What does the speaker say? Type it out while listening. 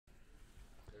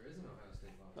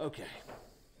Okay.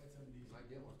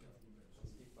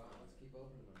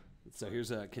 So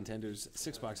here's a Contenders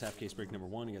 6-box half case break number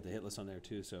 1. You got the hit list on there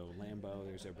too. So Lambo,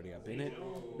 there's everybody up in it.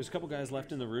 There's a couple guys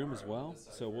left in the room as well.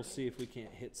 So we'll see if we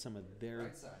can't hit some of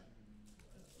their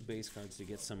base cards to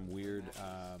get some weird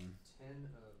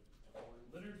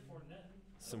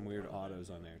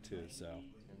autos on there too. So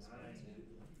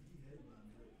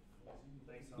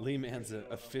Lee Man's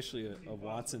officially a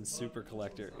Watson super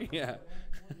collector. Yeah.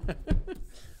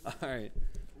 All right.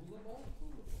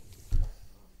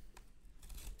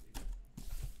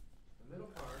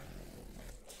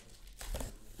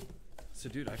 So,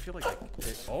 dude, I feel like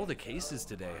all the cases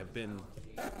today have been,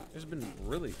 there's been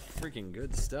really freaking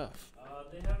good stuff.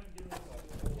 They haven't given us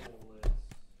a whole list.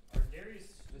 Our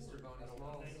Darius, Mr. Bonus,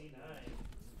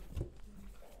 199.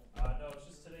 No, it's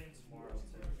just today and tomorrow,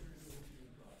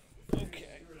 too.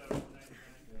 Okay.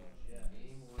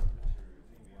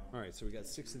 All right, so we got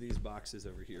 6 of these boxes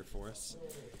over here for us.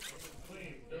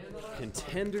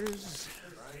 Contenders.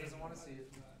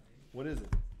 What is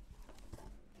it?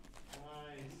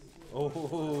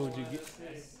 Oh, did you get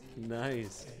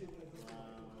nice?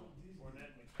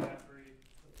 McCaffrey.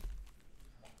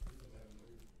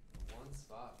 One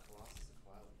spot, Colossus of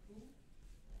Cloud.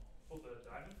 Oh, the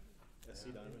diamond? SC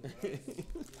diamond.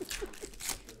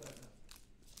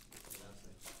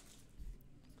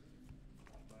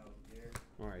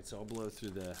 All right, so I'll blow through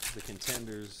the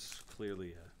Contenders.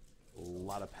 Clearly a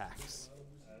lot of packs.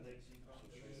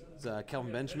 It's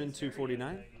Kelvin Benjamin,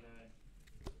 249.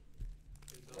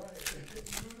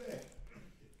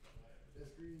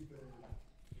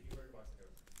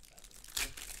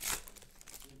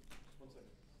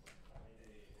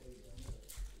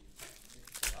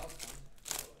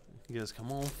 He goes,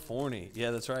 come on, Fournette.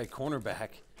 Yeah, that's right, cornerback.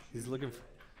 He's looking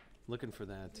for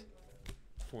that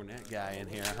Fournette guy in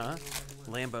here, huh?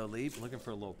 Lambo Leap, looking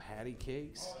for a little patty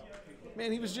cakes.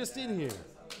 Man, he was just in here.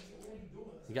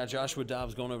 You got Joshua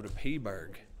Dobbs going over to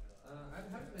Pittsburgh.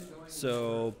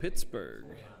 So, Pittsburgh.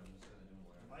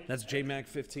 That's J-Mac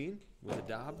 15 with a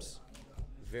Dobbs.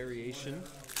 Variation.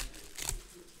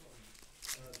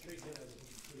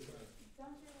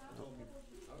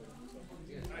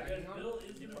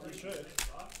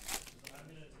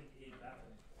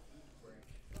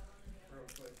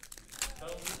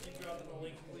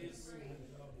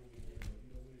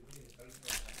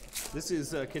 This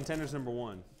is Contenders number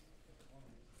 1.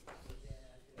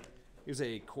 Here's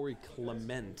a Corey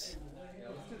Clement.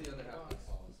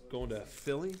 Going to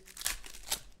Philly.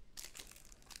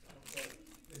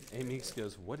 A Meeks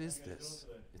goes, what is this?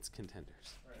 It's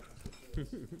Contenders.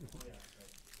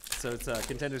 So it's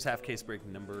Contenders half case break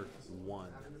number 1.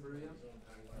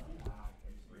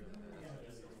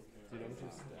 Dude, I'm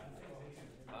just,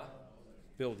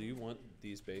 Bill, do you want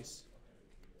these base?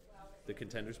 The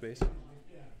Contenders base?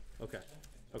 Okay.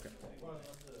 Okay.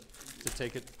 To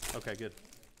take it? Okay, good.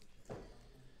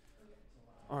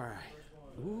 All right.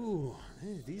 Ooh,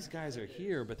 hey, these guys are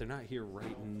here, but they're not here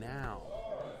right now.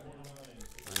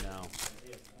 I know.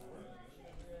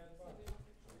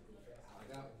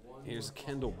 Here's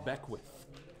Kendall Beckwith.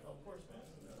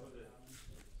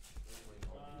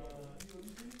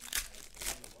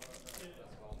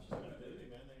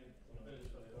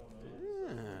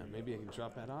 Yeah, maybe I can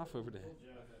drop that off over to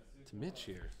Mitch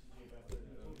here.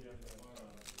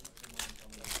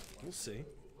 We'll see.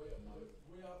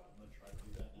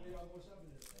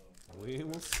 We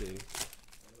will see.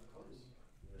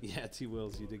 Yeah, T.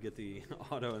 Wills, you did get the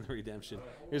auto and the redemption.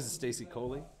 Here's the Stacy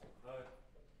Coley.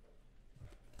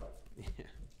 Yeah.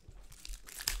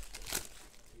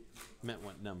 Meant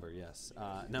what number? Yes.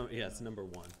 No. Yeah, it's number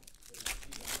 1.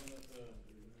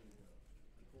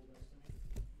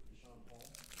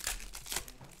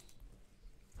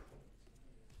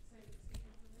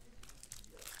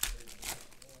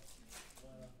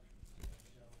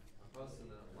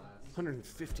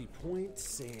 $150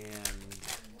 points and.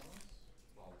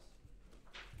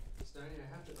 Steiny, I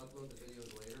have to upload the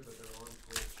videos later, but they're on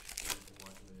Twitch. And you can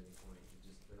watch them at any point.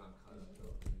 They're not cut up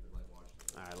though. You can like watch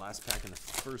them. All right, last pack in the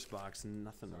first box.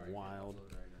 Nothing wild.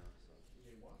 Right now,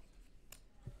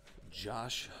 so.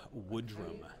 Josh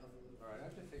Woodrum. All right, I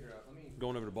have to figure out.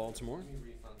 Going over to Baltimore. Let me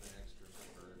refund the extra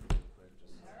for real quick.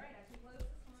 All right, I can close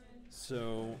this one.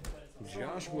 So,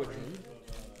 Josh Woodrum.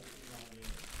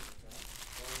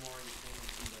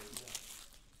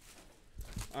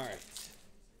 All right.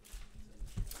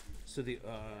 So the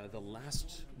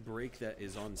last break that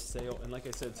is on sale, and like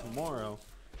I said, tomorrow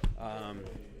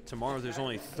there's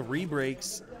only 3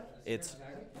 breaks. It's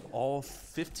all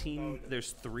 15.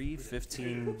 There's 3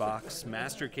 15-box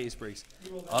master case breaks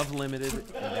of limited,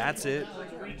 and that's it.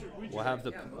 We'll have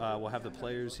the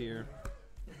players here.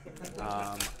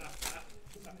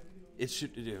 It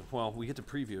should do well. We get to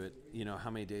preview it. You know how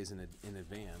many days in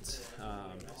advance.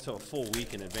 So a full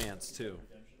week in advance too.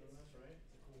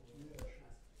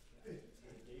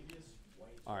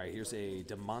 All right, here's a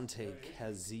DeMonte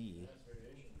Kazee.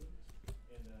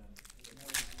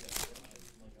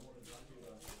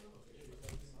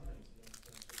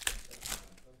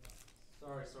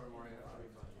 Sorry, Maury, I have to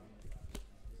refund you.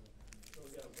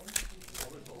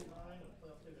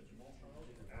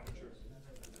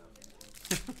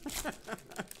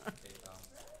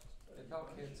 PayPal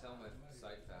can't tell my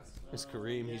site fast. There's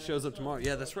Kareem. He shows up tomorrow.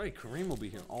 Yeah, that's right. Kareem will be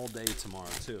here all day tomorrow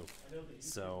too.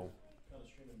 So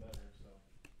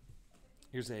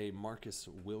here's a Marcus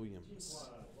Williams.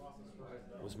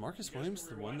 Was Marcus Williams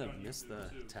the one that missed the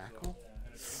tackle?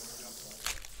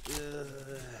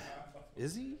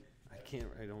 Is he?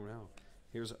 I don't know.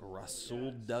 Here's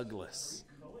Rasul Douglas.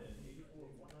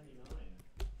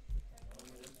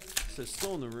 So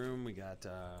still in the room, we got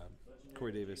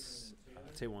Corey Davis,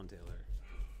 Taywan Taylor,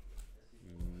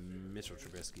 Mitchell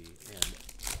Trubisky, and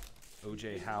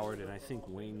O.J. Howard, and I think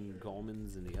Wayne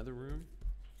Gallman's in the other room.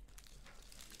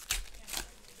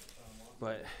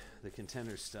 But the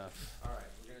contender stuff. All right,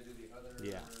 we're gonna do the other.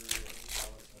 Yeah.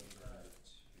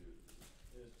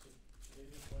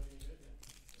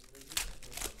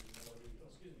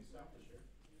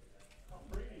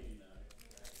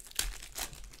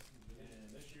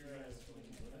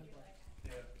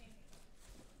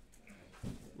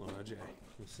 OJ,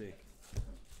 we'll see.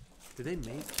 Did they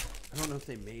make? I don't know if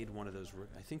they made one of those.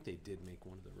 I think they did make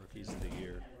one of the rookies of the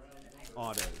year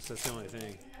autos. That's the only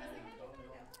thing.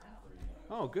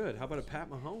 Oh, good. How about a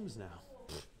Pat Mahomes now?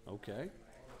 Okay,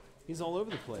 he's all over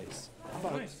the place. How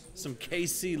about some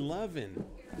KC Lovin?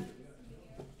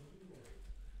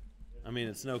 I mean,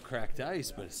 it's no cracked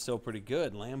ice, but it's still pretty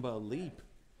good. Lambeau Leap.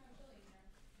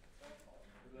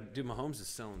 Dude, Mahomes is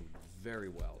selling very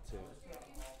well too.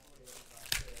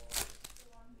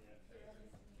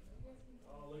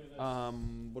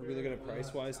 What are we looking at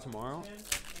price-wise tomorrow?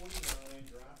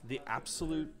 The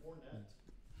absolute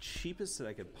cheapest that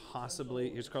I could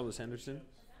possibly... Here's Carlos Henderson,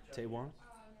 Taywan.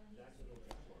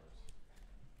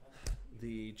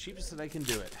 The cheapest that I can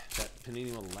do it, that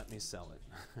Panini will let me sell it.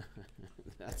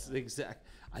 That's the exact...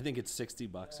 I think it's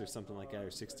 $60 or something like that,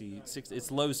 or 60... It's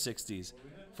low 60s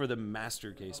for the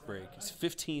master case break. It's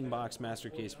 15 box master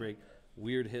case break.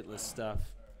 Weird hitless stuff,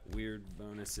 weird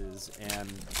bonuses,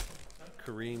 and...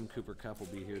 Kareem Cooper Cup will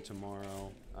be here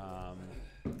tomorrow.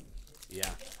 Yeah,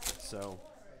 so,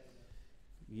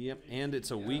 yep, and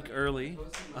it's a week early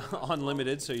on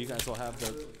Limited, so you guys will have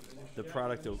the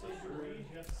product,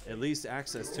 at least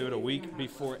access to it a week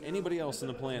before anybody else on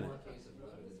the planet.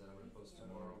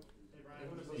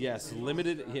 Yes,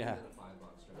 Limited, yeah.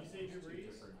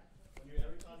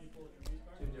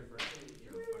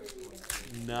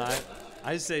 Not,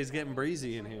 I say it's getting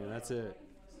breezy in here, that's it.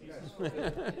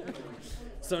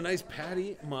 So nice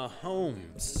Patty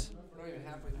Mahomes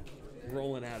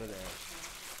rolling out of there.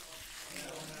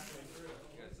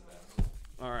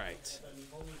 All right.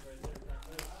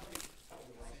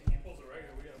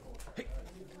 Hey.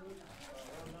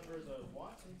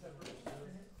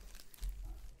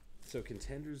 So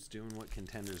Contenders doing what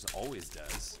Contenders always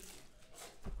does,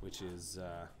 which is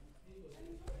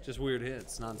just weird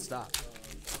hits nonstop.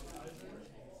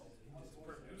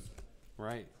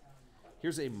 Right.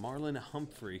 Here's a Marlon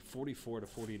Humphrey,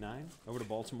 44/49, over to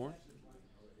Baltimore.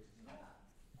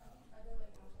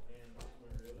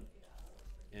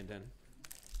 And then.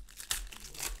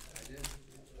 I did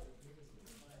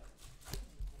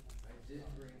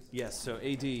bring some. Yes, so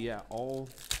AD, yeah, all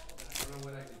I don't know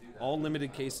when I could do that. all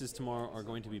limited cases tomorrow are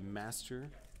going to be master,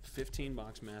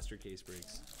 15-box master case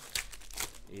breaks.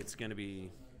 It's going to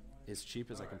be as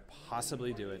cheap as I can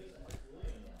possibly do it.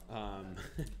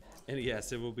 And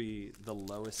yes, it will be the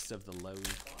lowest of the low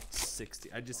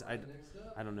 60. I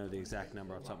don't know the exact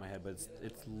number off the top of my head, but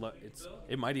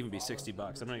it might even be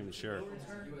 $60. I'm not even sure.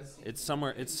 It's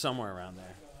somewhere around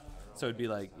there. So it'd be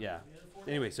like, yeah.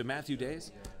 Anyway, so Matthew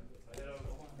Days.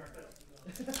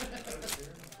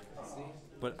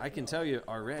 But I can tell you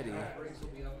already,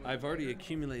 I've already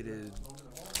accumulated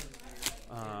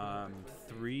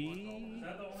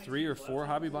three or four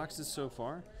hobby boxes so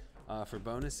far. For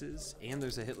bonuses, and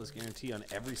there's a hitless guarantee on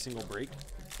every single break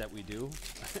that we do.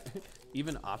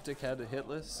 Even Optic had a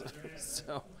hitless,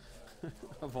 so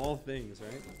of all things,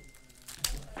 right?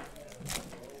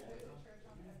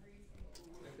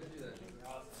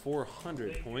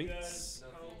 400 points.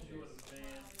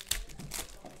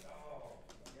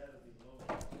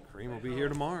 Kareem will be here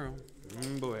tomorrow.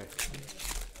 Boy.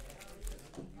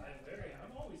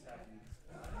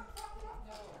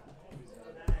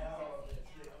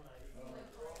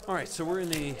 All right, so we're in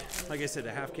the, like I said,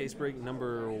 the half case break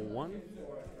number 1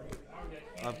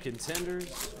 of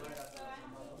Contenders.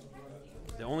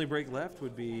 The only break left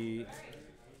would be,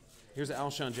 here's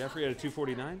Alshon Jeffrey at a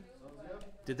 249.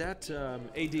 Did that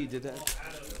AD? Did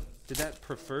that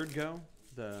preferred go?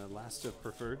 The last of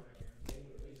preferred.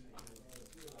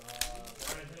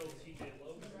 Brian Hill, TJ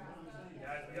Logan.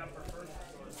 Guys, we got preferred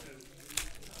stores too.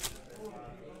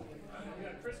 We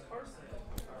got Chris Carson.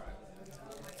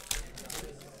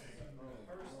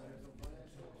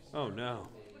 Oh no,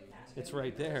 it's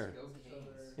right there.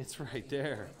 It's right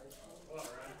there.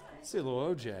 See a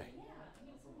little OJ.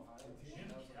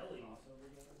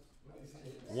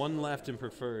 One left in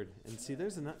preferred, and see,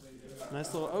 there's a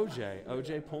nice little OJ.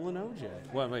 OJ pulling OJ.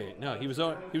 Well, wait, no, he was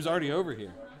already over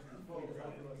here.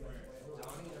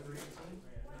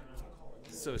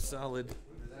 So solid,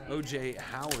 OJ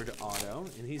Howard auto,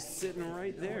 and he's sitting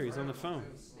right there. He's on the phone.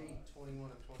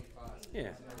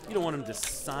 Yeah, you don't want him to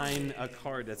sign a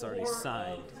card that's already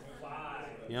signed. You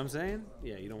know what I'm saying?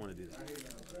 Yeah, you don't want to do that.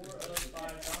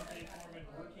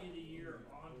 Rookie of the Year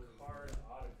on card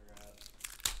autograph.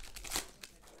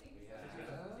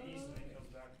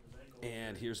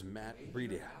 And here's Matt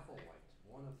Breida.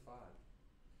 One of 5.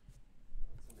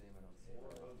 That's a name I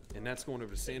don't see. And that's going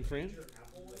over to San Fran.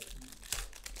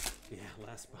 Yeah,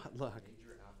 last spot luck.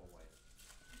 Major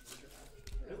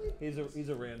Applewhite. He's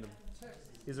a random.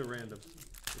 He's a random.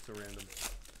 It's a random.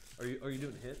 Are you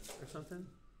doing hit or something?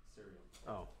 Cereal.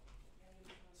 Oh.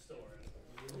 Still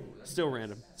random. Still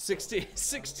random. 60.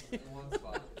 In one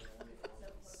spot.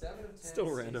 7 of 10.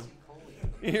 Still random.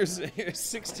 Casey Here's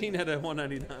 16 out of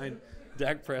 199.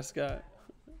 Dak Prescott.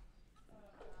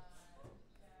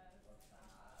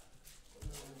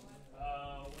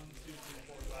 1, 2, 3,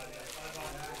 4, 5. Yeah, 5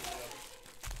 on that.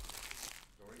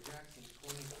 Dory Jackson,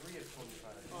 23 of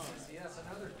 25. Yes,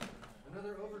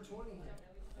 another over 20.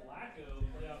 Flacco,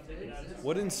 playoff ticket out of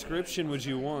What inscription would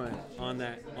you want on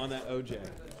that OJ?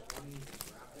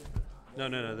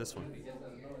 No, this one.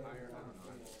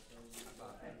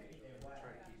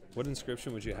 What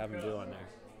inscription would you have him do on there?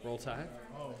 Roll Tide?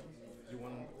 Oh, you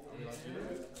want to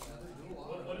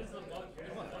what is the luck?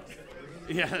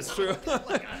 Yeah, that's true. I'm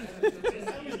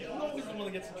always the one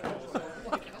that gets in trouble. So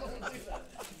I'm like, I don't do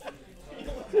that. You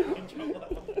don't get in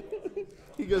trouble.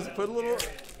 He goes, put a little.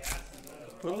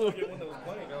 I was looking at one that was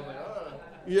playing. I was like, ah.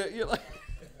 Yeah, you're like.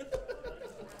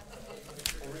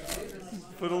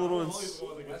 Put a little.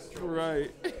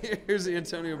 Right. Here's the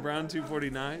Antonio Brown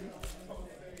 249.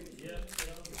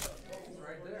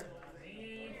 Right there.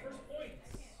 And first points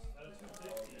out of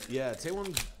 250. Yeah,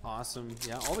 Taewon's awesome.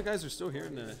 Yeah, all the guys are still here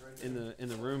in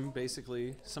the room.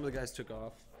 Basically, some of the guys took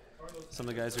off. Some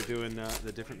of the guys are doing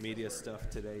the different media stuff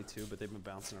today too, but they've been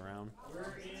bouncing around.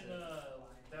 We're in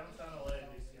downtown LA,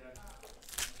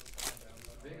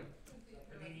 Bingham.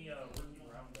 Any rookie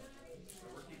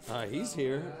roundup. He's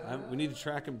here. We need to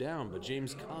track him down, but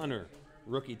James Conner,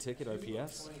 rookie ticket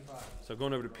RPS. So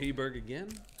going over to P-Berg again.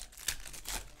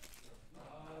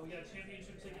 We got a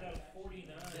championship ticket out of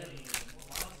 49.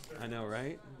 Monster. I know,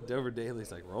 right? Dover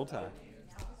Daly's like, roll tide.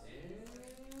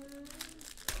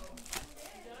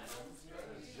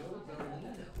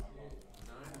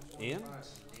 And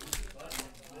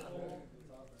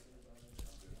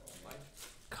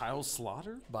Kyle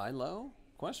Slaughter, buy low?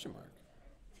 Question mark.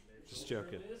 Just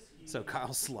joking. So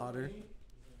Kyle Slaughter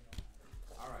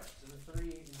All right, so the 3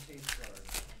 in case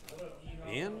cards.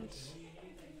 and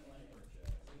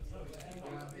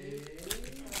Got a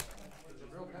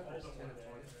Jabril Peppers, 10 of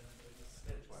 20.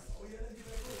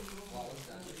 What was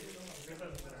that?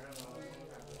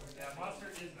 Yeah, Monster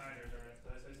is Niners, Ernest.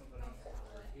 Did I say something else?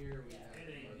 Here we have And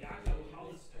a Yaakov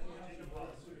Hollister. Jacob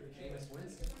Hollister. Jameis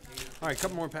Winston. all right,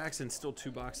 couple more packs and still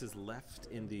 2 boxes left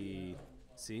in the.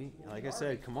 See, like I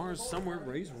said, Kamara's somewhere.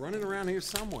 He's running around here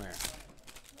somewhere.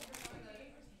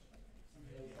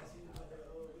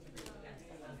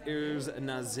 Here's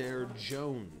Nazir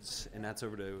Jones, and that's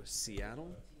over to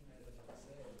Seattle.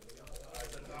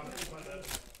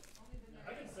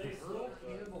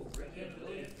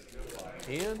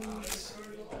 And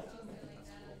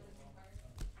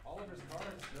Oliver's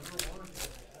cards, number 1.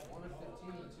 1 of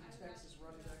 15. 2 Texas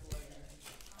running back legends.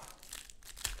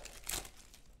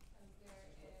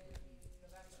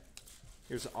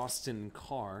 here's Austin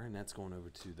Carr, and that's going over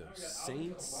to the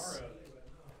Saints.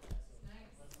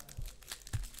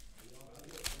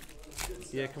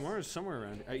 Yeah, Kamara's somewhere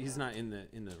around. He's not in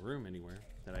the room anywhere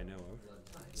that I know of.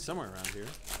 Somewhere around here.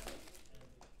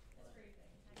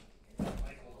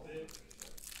 Michael Vick.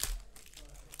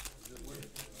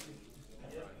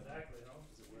 Yeah, exactly.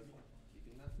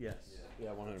 Yes.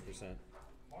 Yeah, 100%.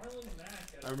 Marlon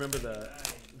Mack. I remember the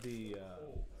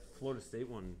Florida State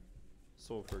one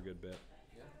sold for a good bit.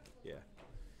 Yeah. Yeah.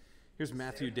 Here's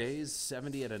Matthew Days,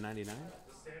 70 out of 99.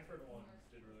 The Stanford one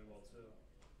did really well too.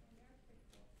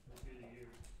 Rookie of the year.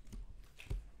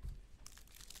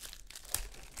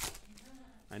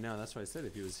 I know, that's why I said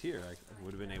if he was here, I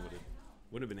would have been able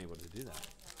to do that.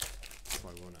 That's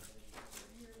why we won't.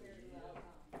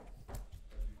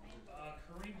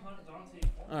 Kareem Hunt, Dante.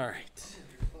 All right.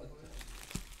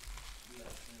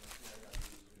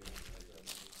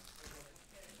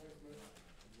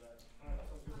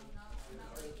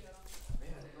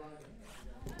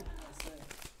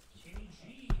 Kenny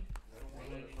G.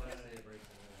 Kenny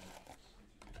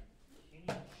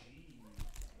G.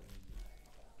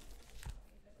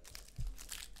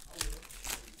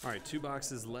 All right, 2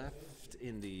 boxes left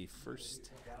in the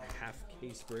first half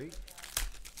case break.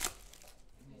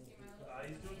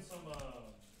 He's doing some.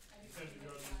 He's going to do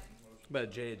drugs promotion.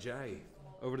 About J.J.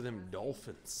 Over to them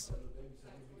Dolphins.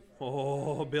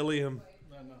 Oh, Billiam.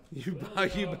 No, no. You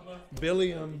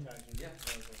Billiam. Yeah.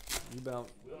 You about.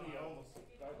 Willie almost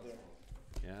got there.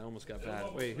 Yeah, I almost got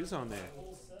bad. Wait, who's on there?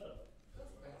 Full setup.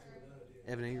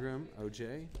 Evan Ingram,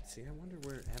 OJ. See, I wonder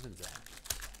where Evan's at.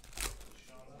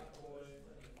 Sean McCoy.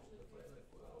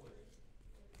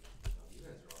 You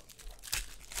guys are awesome.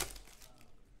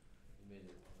 You made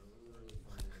it really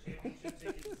fun. Championship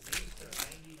tickets, Zeke to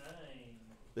 99.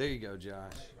 There you go,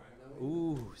 Josh.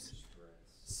 Ooh.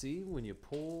 See, when you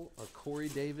pull a Corey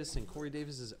Davis and Corey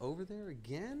Davis is over there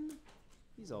again,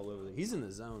 he's all over there. He's in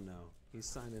the zone now. He's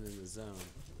signing in the zone.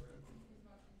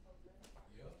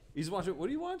 He's watching. What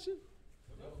are you watching?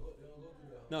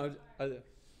 No.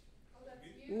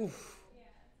 Oof.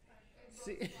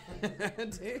 See.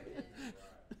 Damn.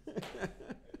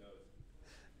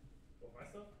 What, my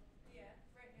stuff? Yeah,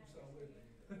 right now.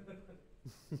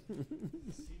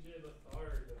 CJ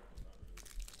Lethard.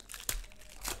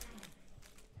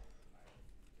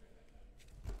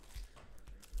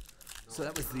 So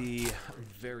that was the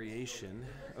variation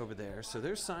over there. So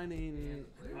they're signing.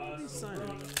 What are they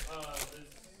signing? This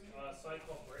site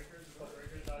called Breakers. It's called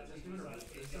Breakers.tv.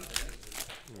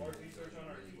 Or if you search on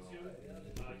our YouTube,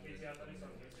 KT Athletics on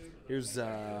YouTube. Here's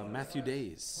Matthew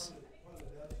Days.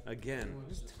 Again,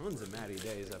 there's tons of Matty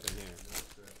Days up in here.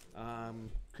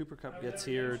 Cooper Cup gets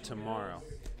here tomorrow.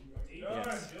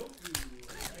 Yes.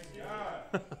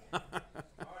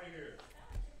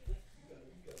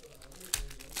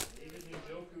 David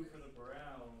Njoku for the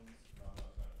Browns.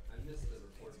 I missed the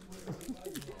report. I gotta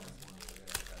get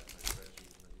back to my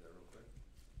spreadsheet and do that real quick.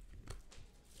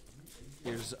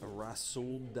 Here's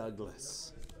Rasul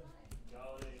Douglas.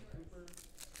 Galladay Cooper.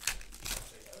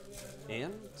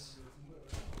 And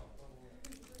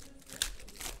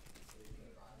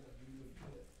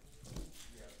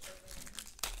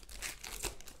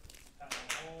Pat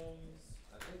Mahomes.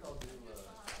 I think I'll do.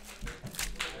 I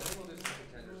think we'll do some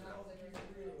contenders now.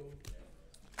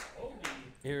 Obi.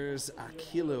 here's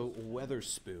Akilo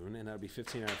Weatherspoon, and that'll be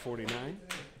 15 out of 49.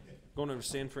 Going over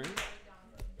San Fran. It's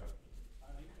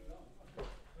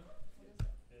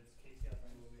KT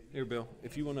Athletics. Here, Bill,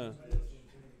 if you want to.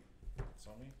 It's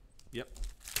on me? Yep.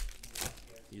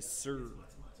 Yes, sir.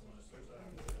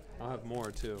 I'll have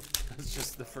more, too. It's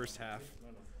just the first half.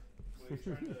 Wait,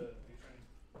 you're trying to.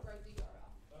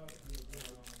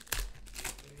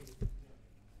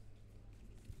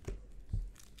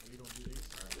 We don't do these?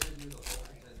 Alright, we're gonna do the whole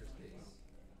contenders case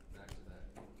back to back.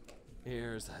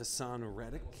 Here's Hassan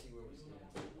Reddick. See where we stand.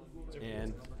 Is everything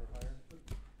And, that's numbered or higher?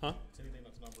 huh? It's anything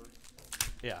that's numbered.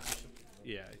 Yeah.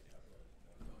 Yeah.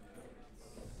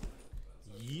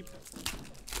 Yeep.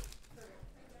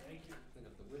 Clean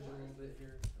up the widget a little bit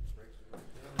here. Breaks are going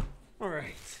down. All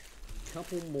right.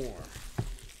 Couple more.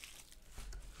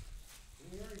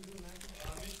 Didn't we already do Mac?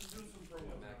 Mitch is doing some We promo.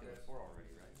 got Mac at 4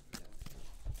 already, right? Yeah.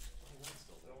 Oh, that's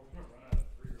still So there. we're gonna run out of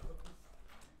 3 rows.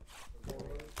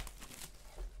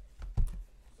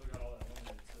 Still got all that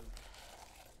limited too.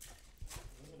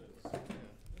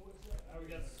 We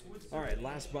got Switzerland. All right.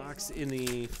 Last box in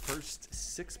the first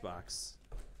 6 box.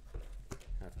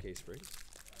 Half case break.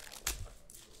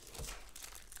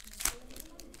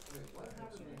 Wait, what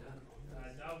happened to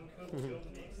that? Dalvin Cook, Joe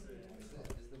Mixon.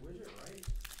 Is the widget right?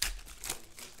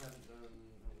 Just haven't done.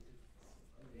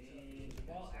 And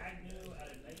Jamal Agnew at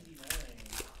a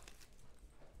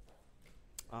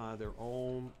 99. They're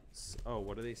all. Oh,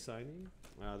 what are they signing?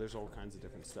 There's all kinds of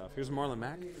different stuff. Here's Marlon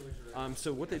Mack.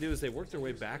 So what they do is they work their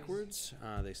way backwards.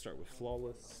 They start with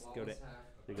flawless,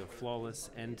 they go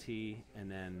flawless, NT, and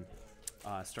then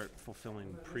start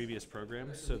fulfilling previous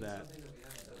programs so that,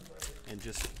 and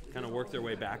just kind of work their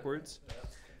way backwards.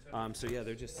 So yeah,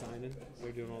 they're just signing.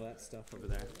 They're doing all that stuff over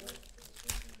there.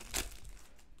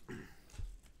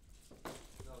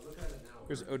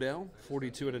 Here's Odell,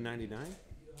 42 out of 99. Is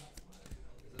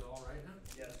it all right now?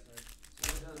 Yes, man.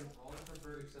 So we've done all the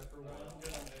preferred except for one.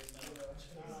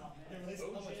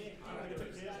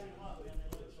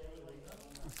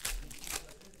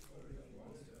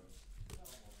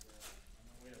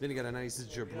 Then you got a nice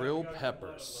Jabril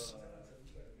Peppers.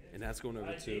 And that's going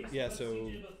over to, yeah, so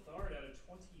we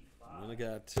only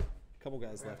got a couple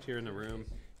guys left here in the room.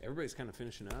 Everybody's kind of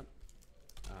finishing up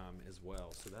as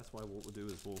well. So that's why what we'll do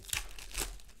is we'll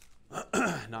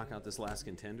knock out this last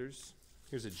Contenders.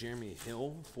 Here's a Jeremy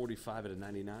Hill, 45 out of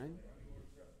 99.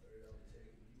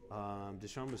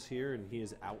 Deshaun was here and he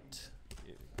is out.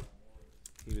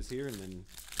 He was here and then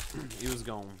he was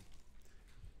gone.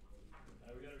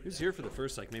 He was here for the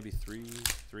first like maybe three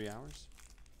hours.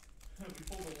 We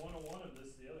pulled a 101 of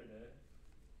this the other day.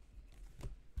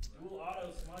 Dual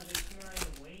auto, Samaje Perine,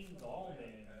 and Wayne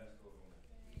Gallman.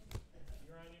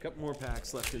 Couple more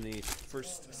packs left in the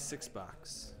first 6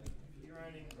 box.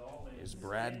 Here's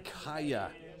Brad Kaya,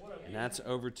 and that's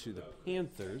over to the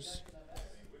Panthers.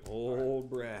 Old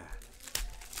Brad.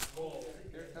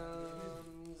 Here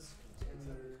comes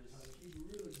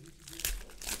Contenders.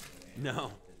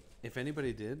 No. If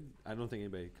anybody did, I don't think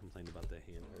anybody complained about the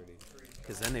hand hurting.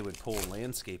 Because then they would pull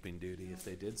landscaping duty if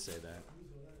they did say that.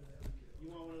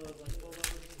 You want one of those like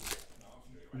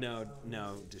 12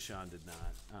 No, Deshaun did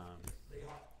not.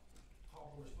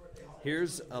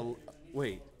 Here's a,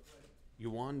 wait,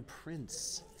 Yuan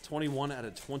Prince, 21 out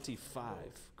of 25,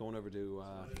 going over to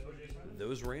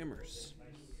those Rammers.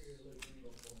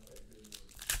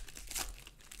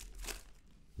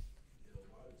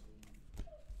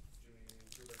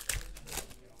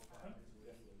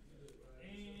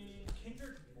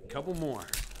 Couple more.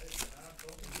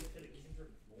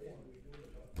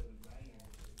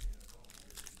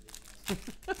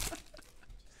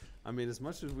 I mean, as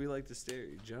much as we like to stare at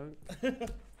your junk,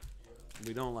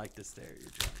 we don't like to stare at your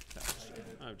junk.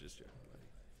 No, I'm just joking,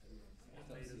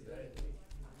 buddy.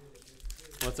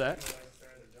 What's that?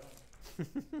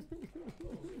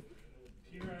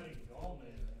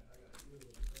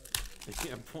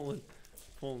 Yeah,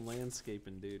 pulling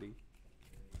landscaping duty.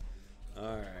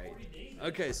 All right.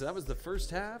 Okay, so that was the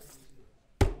first half.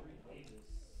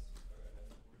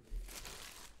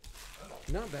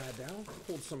 Not bad, Dal.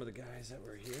 Pulled some of the guys that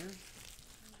were here.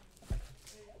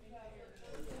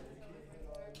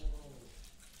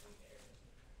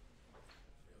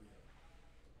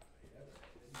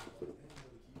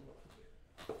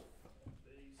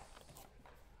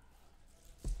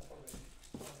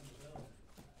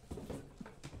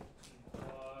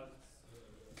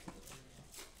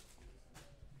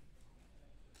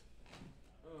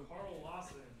 Carl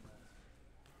Lawson.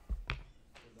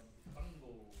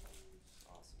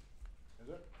 Awesome. Is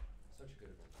it? Such a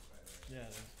good event. Yeah.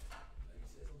 I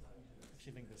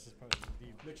actually think this is probably the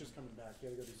Mitch is coming back. He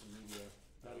had to go do some media,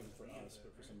 not even for us,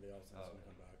 but for somebody else that's gonna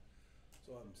come back.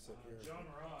 So I'll have him sit here. John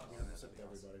Ross. We'll have him sit with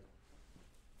everybody.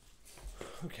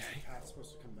 Okay. Pat's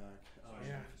supposed to come back.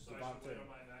 Yeah. Devontae.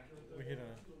 We hit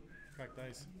a cracked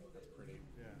ice. That's pretty.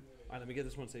 Yeah. All right, let me get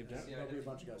this one saved up. Yeah, There'll be a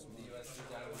bunch of guys the tomorrow. USC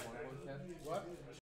guy with 1-1 catch. What?